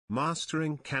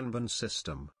Mastering Kanban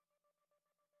System.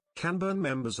 Kanban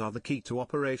members are the key to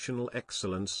operational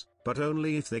excellence, but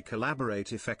only if they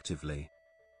collaborate effectively.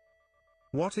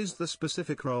 What is the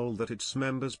specific role that its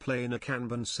members play in a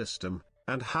Kanban system,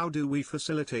 and how do we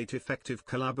facilitate effective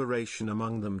collaboration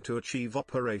among them to achieve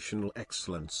operational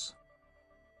excellence?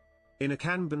 In a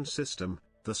Kanban system,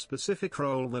 the specific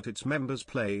role that its members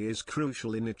play is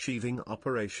crucial in achieving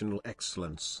operational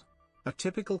excellence. A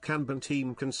typical Kanban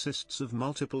team consists of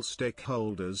multiple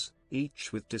stakeholders,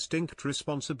 each with distinct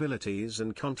responsibilities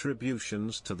and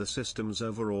contributions to the system's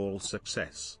overall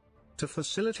success. To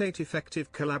facilitate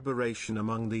effective collaboration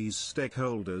among these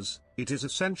stakeholders, it is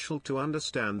essential to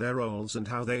understand their roles and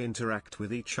how they interact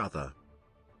with each other.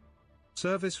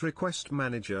 Service Request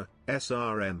Manager,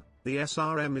 SRM. The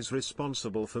SRM is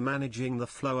responsible for managing the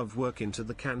flow of work into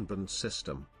the Kanban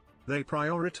system. They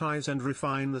prioritize and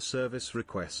refine the service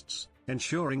requests,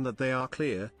 ensuring that they are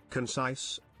clear,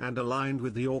 concise, and aligned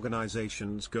with the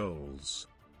organization's goals.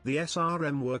 The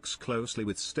SRM works closely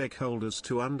with stakeholders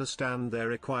to understand their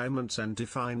requirements and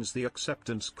defines the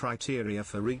acceptance criteria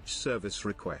for each service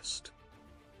request.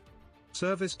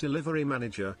 Service Delivery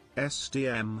Manager,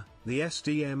 SDM. The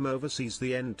SDM oversees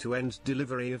the end-to-end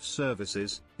delivery of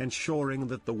services, ensuring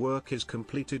that the work is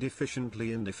completed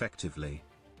efficiently and effectively.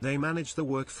 They manage the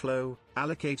workflow,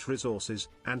 allocate resources,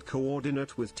 and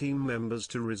coordinate with team members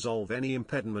to resolve any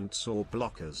impediments or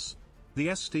blockers. The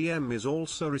SDM is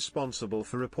also responsible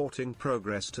for reporting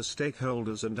progress to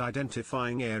stakeholders and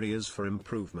identifying areas for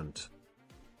improvement.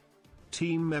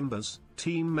 Team members.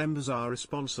 Team members are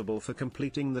responsible for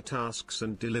completing the tasks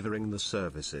and delivering the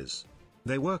services.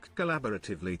 They work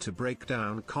collaboratively to break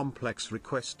down complex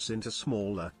requests into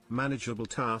smaller, manageable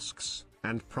tasks,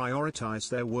 and prioritize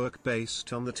their work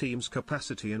based on the team's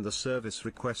capacity and the service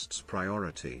request's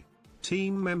priority.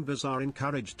 Team members are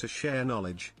encouraged to share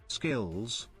knowledge,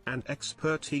 skills, and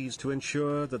expertise to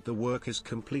ensure that the work is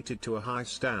completed to a high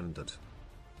standard.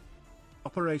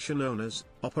 Operation Owners.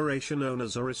 Operation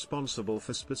owners are responsible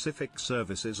for specific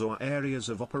services or areas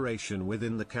of operation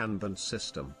within the Kanban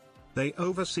system. They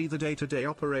oversee the day-to-day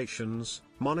operations,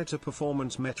 monitor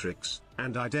performance metrics,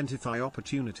 and identify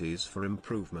opportunities for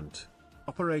improvement.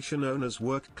 Operation owners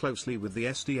work closely with the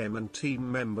SDM and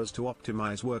team members to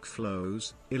optimize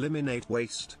workflows, eliminate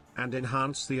waste, and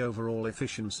enhance the overall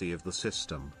efficiency of the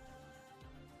system.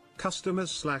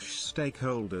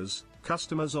 Customers/stakeholders.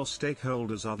 Customers or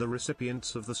stakeholders are the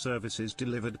recipients of the services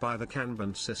delivered by the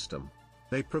Kanban system.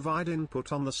 They provide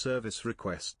input on the service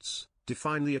requests,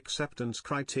 define the acceptance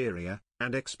criteria,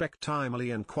 and expect timely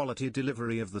and quality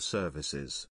delivery of the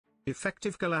services.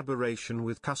 Effective collaboration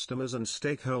with customers and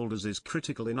stakeholders is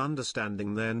critical in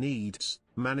understanding their needs,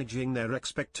 managing their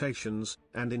expectations,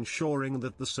 and ensuring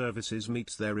that the services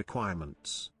meet their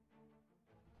requirements.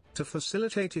 To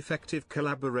facilitate effective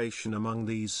collaboration among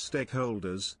these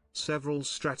stakeholders, several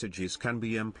strategies can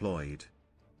be employed.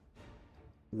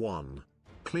 1.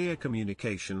 Clear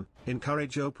communication.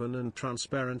 Encourage open and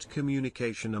transparent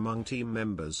communication among team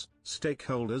members,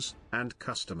 stakeholders, and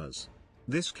customers.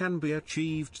 This can be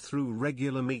achieved through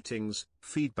regular meetings,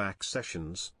 feedback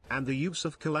sessions, and the use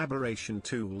of collaboration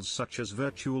tools such as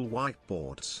virtual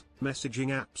whiteboards, messaging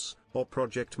apps, or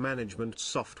project management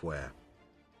software.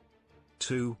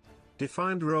 2.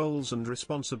 Defined roles and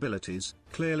responsibilities.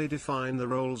 Clearly define the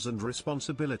roles and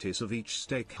responsibilities of each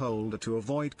stakeholder to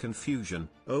avoid confusion,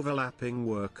 overlapping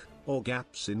work, or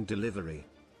gaps in delivery.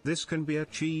 This can be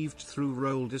achieved through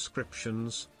role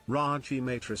descriptions, Raji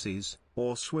matrices,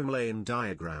 or swim lane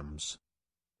diagrams.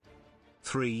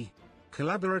 3.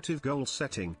 Collaborative goal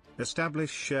setting.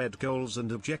 Establish shared goals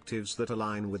and objectives that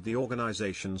align with the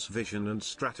organization's vision and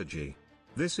strategy.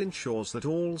 This ensures that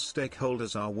all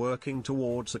stakeholders are working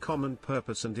towards a common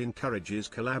purpose and encourages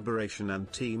collaboration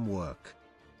and teamwork.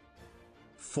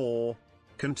 4.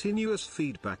 Continuous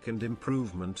feedback and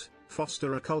improvement.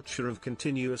 Foster a culture of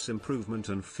continuous improvement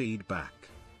and feedback.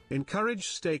 Encourage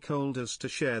stakeholders to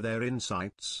share their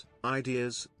insights,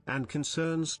 ideas, and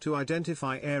concerns to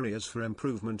identify areas for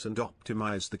improvement and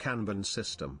optimize the Kanban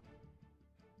system.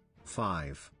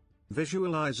 5.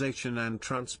 Visualization and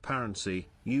transparency.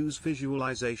 Use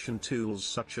visualization tools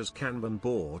such as Kanban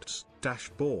boards,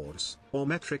 dashboards, or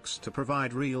metrics to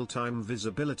provide real-time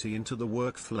visibility into the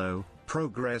workflow,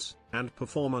 progress, and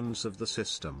performance of the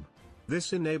system.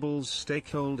 This enables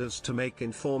stakeholders to make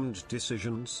informed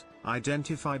decisions,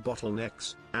 identify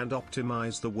bottlenecks, and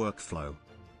optimize the workflow.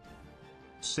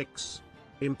 6.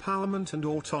 Empowerment and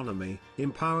autonomy.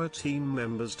 Empower team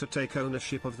members to take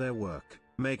ownership of their work,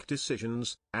 make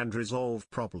decisions, and resolve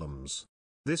problems.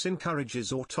 This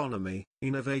encourages autonomy,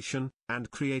 innovation, and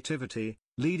creativity,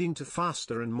 leading to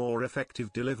faster and more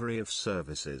effective delivery of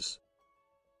services.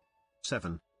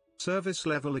 7. Service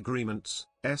Level Agreements,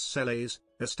 SLAs,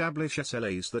 establish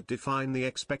SLAs that define the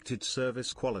expected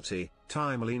service quality,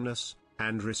 timeliness,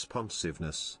 and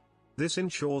responsiveness. This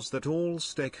ensures that all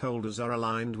stakeholders are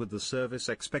aligned with the service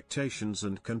expectations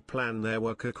and can plan their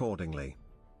work accordingly.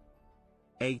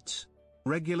 8.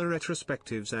 Regular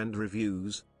retrospectives and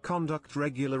reviews, conduct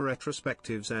regular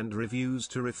retrospectives and reviews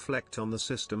to reflect on the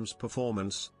system's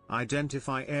performance,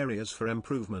 identify areas for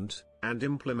improvement, and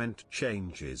implement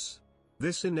changes.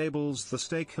 This enables the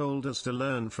stakeholders to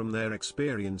learn from their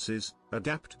experiences,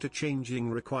 adapt to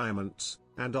changing requirements,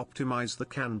 and optimize the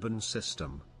Kanban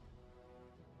system.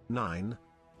 9.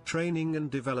 Training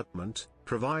and development,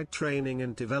 provide training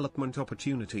and development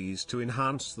opportunities to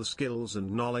enhance the skills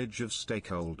and knowledge of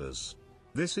stakeholders.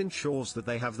 This ensures that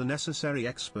they have the necessary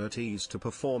expertise to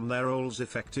perform their roles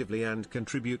effectively and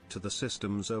contribute to the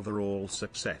system's overall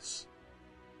success.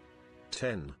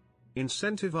 10.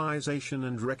 Incentivization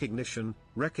and recognition,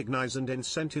 recognize and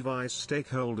incentivize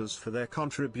stakeholders for their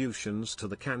contributions to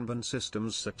the Kanban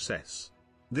system's success.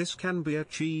 This can be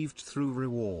achieved through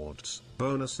rewards,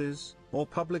 bonuses, or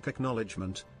public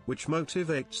acknowledgement, which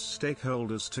motivates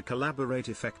stakeholders to collaborate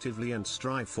effectively and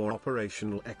strive for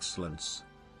operational excellence.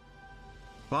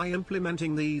 By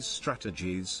implementing these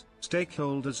strategies,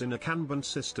 stakeholders in a Kanban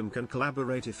system can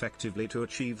collaborate effectively to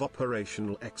achieve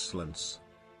operational excellence.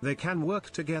 They can work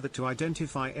together to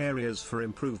identify areas for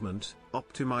improvement,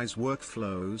 optimize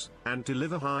workflows, and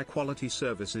deliver high-quality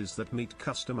services that meet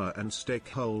customer and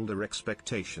stakeholder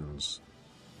expectations.